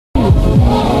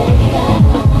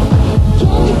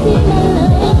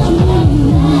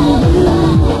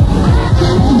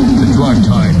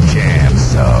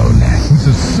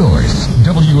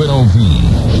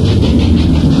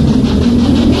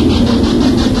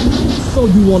show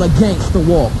you on a gangster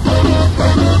walk.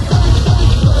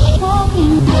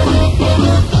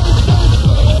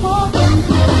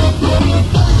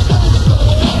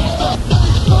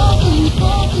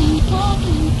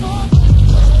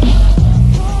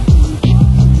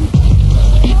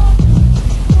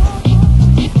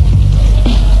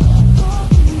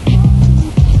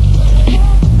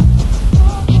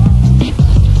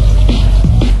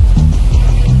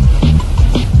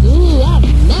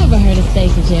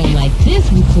 Jam like this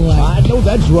before. I know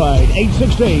that's right.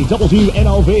 860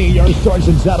 WNOV, your source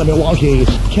inside of Milwaukee.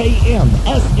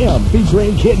 KMSM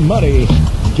featuring Kid Money,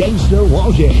 Gangster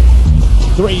Walking.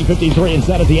 3:53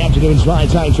 inside of the afternoon dry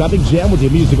time traffic jam with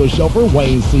your musical chauffeur,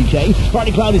 Wayne CK.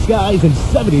 Partly cloudy skies and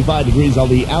 75 degrees on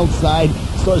the outside.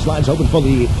 Source lines open for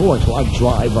the 4 o'clock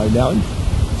drive right now.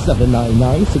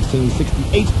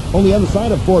 799-1668. On the other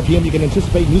side of 4 p.m., you can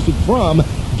anticipate music from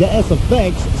Gas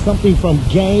Effects, something from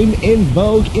Game, In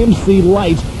Vogue, MC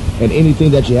Light, and anything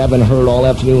that you haven't heard all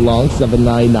afternoon long.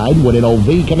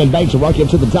 799-WNOV coming back to rock you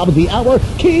up to the top of the hour.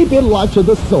 Keep it locked to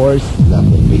the source.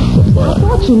 Nothing beats a buzz. I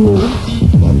thought you knew.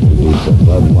 Nothing beats a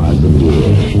Budweiser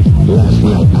beer. Last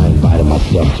night I invited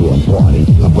myself to a party.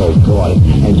 I broke garden,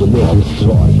 and you know I was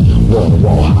sorry.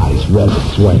 Wall-to-wall hottest, ready to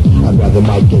swing. I grabbed the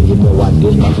mic and you know I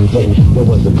did my thing. There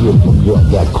was a beautiful girl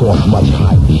that caused much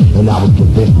hype, and I was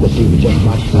convinced that she was just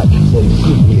my type. Said,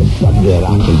 excuse me, it's something that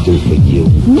I can do for you.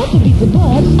 Nothing beats a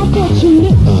buzz. I thought you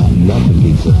knew. Nothing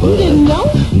beats a buzz. You didn't know?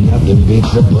 Nothing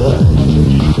beats a buzz.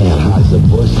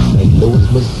 Anheuser-Busch, St. Louis,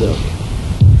 Missouri.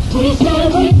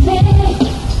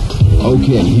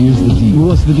 Okay, here's the deal.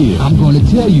 What's the deal? I'm going to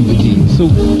tell you the deal. So,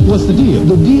 what's the deal?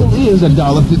 The deal is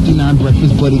 $1.59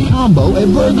 Breakfast Buddy combo at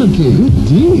Burger King. Good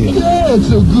deal. Yeah, it's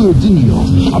a good deal.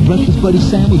 A Breakfast Buddy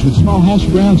sandwich with small hash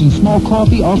browns and small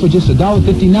coffee, all for just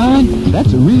 $1.59?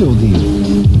 That's a real deal.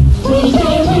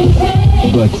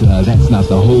 But that's not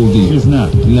the whole deal. It's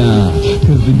not? Nah,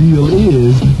 because the deal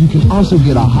is you can also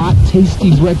get a hot,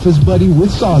 tasty Breakfast Buddy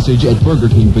with sausage at Burger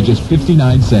King for just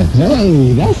 59 cents.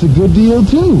 Hey, that's a good deal,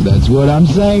 too. That's what I'm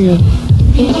saying.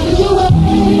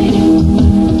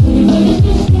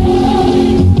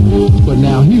 But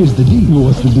now here's the deal.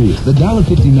 What's the deal? The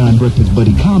 $1.59 Breakfast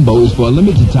Buddy combo is for a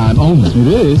limited time only. It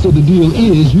is? So the deal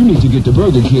is you need to get to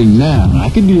Burger King now. I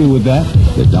can deal with that.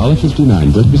 The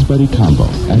 $1.59 Breakfast Buddy combo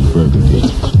at Burger King.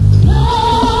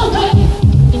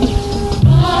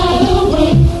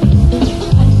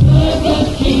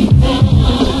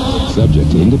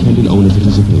 Subject to independent owner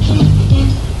participation.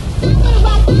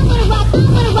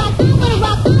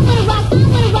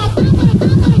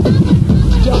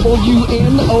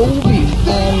 WNOV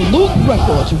and Luke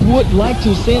Records would like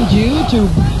to send you to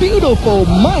beautiful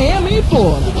Miami,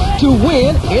 Florida. To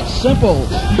win, it's simple.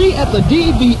 Be at the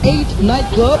DV8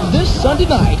 nightclub this Sunday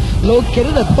night,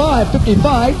 located at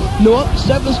 555 North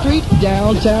 7th Street,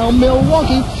 downtown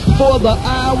Milwaukee, for the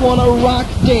I Wanna Rock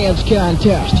Dance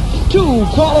Contest. 2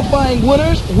 qualifying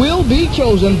winners will be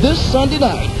chosen this Sunday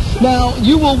night. Now,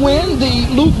 you will win the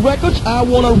Luke Records I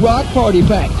Wanna Rock Party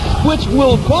Pack, which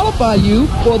will qualify you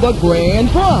for the grand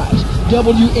prize.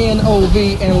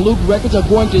 WNOV and Luke Records are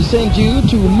going to send you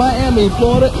to Miami,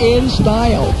 Florida in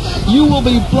style. You will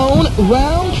be flown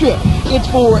round trip. It's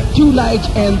for 2 nights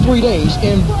and 3 days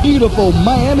in beautiful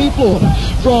Miami, Florida,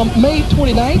 from May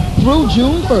 29th through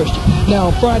June 1st.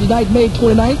 Now, Friday night, May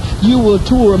 29th, you will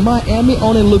tour Miami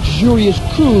on a luxurious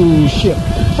cruise ship.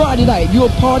 Friday night, you'll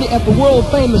party at the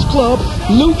world-famous club,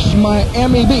 Luke's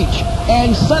Miami Beach.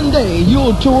 And Sunday,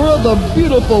 you'll tour the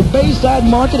beautiful Bayside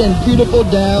Market and beautiful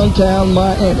downtown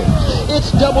Miami.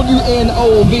 It's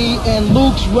WNOV and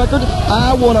Luke's Record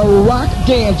I Wanna Rock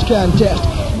Dance Contest.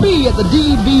 Be at the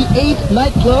DV8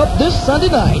 nightclub this Sunday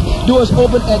night. Doors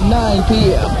open at 9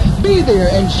 p.m. Be there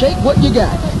and shake what you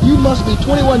got. You must be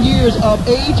 21 years of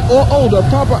age or older.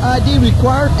 Proper ID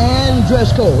required and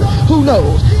dress code. Who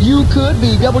knows? You could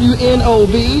be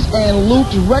WNOV's and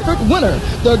Luke's Record winner.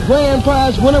 The grand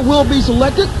prize winner will be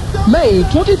selected May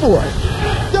 24th.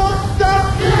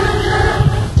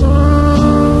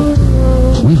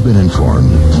 We've been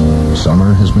informed.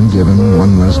 Summer has been given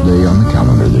one less day on the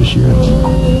calendar this year.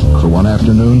 For one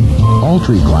afternoon, all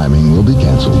tree climbing will be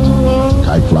canceled.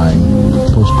 Kite flying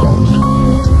postponed.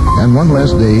 And one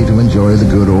less day to enjoy the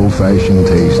good old-fashioned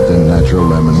taste and natural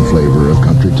lemon flavor of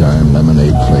Country Time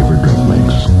lemonade-flavored drink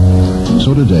mix.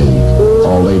 So today,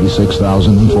 all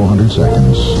 86,400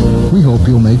 seconds, we hope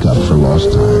you'll make up for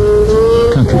lost time.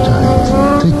 Country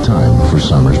Time. Take time for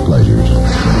summer's pleasures.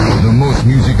 The most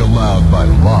music allowed by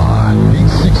law.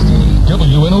 860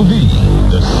 WNOV,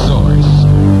 the source.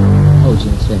 Oh,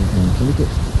 James, man, can we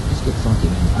let's get funky,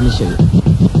 man. Let me show you.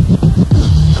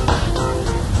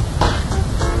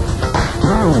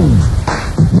 Wow.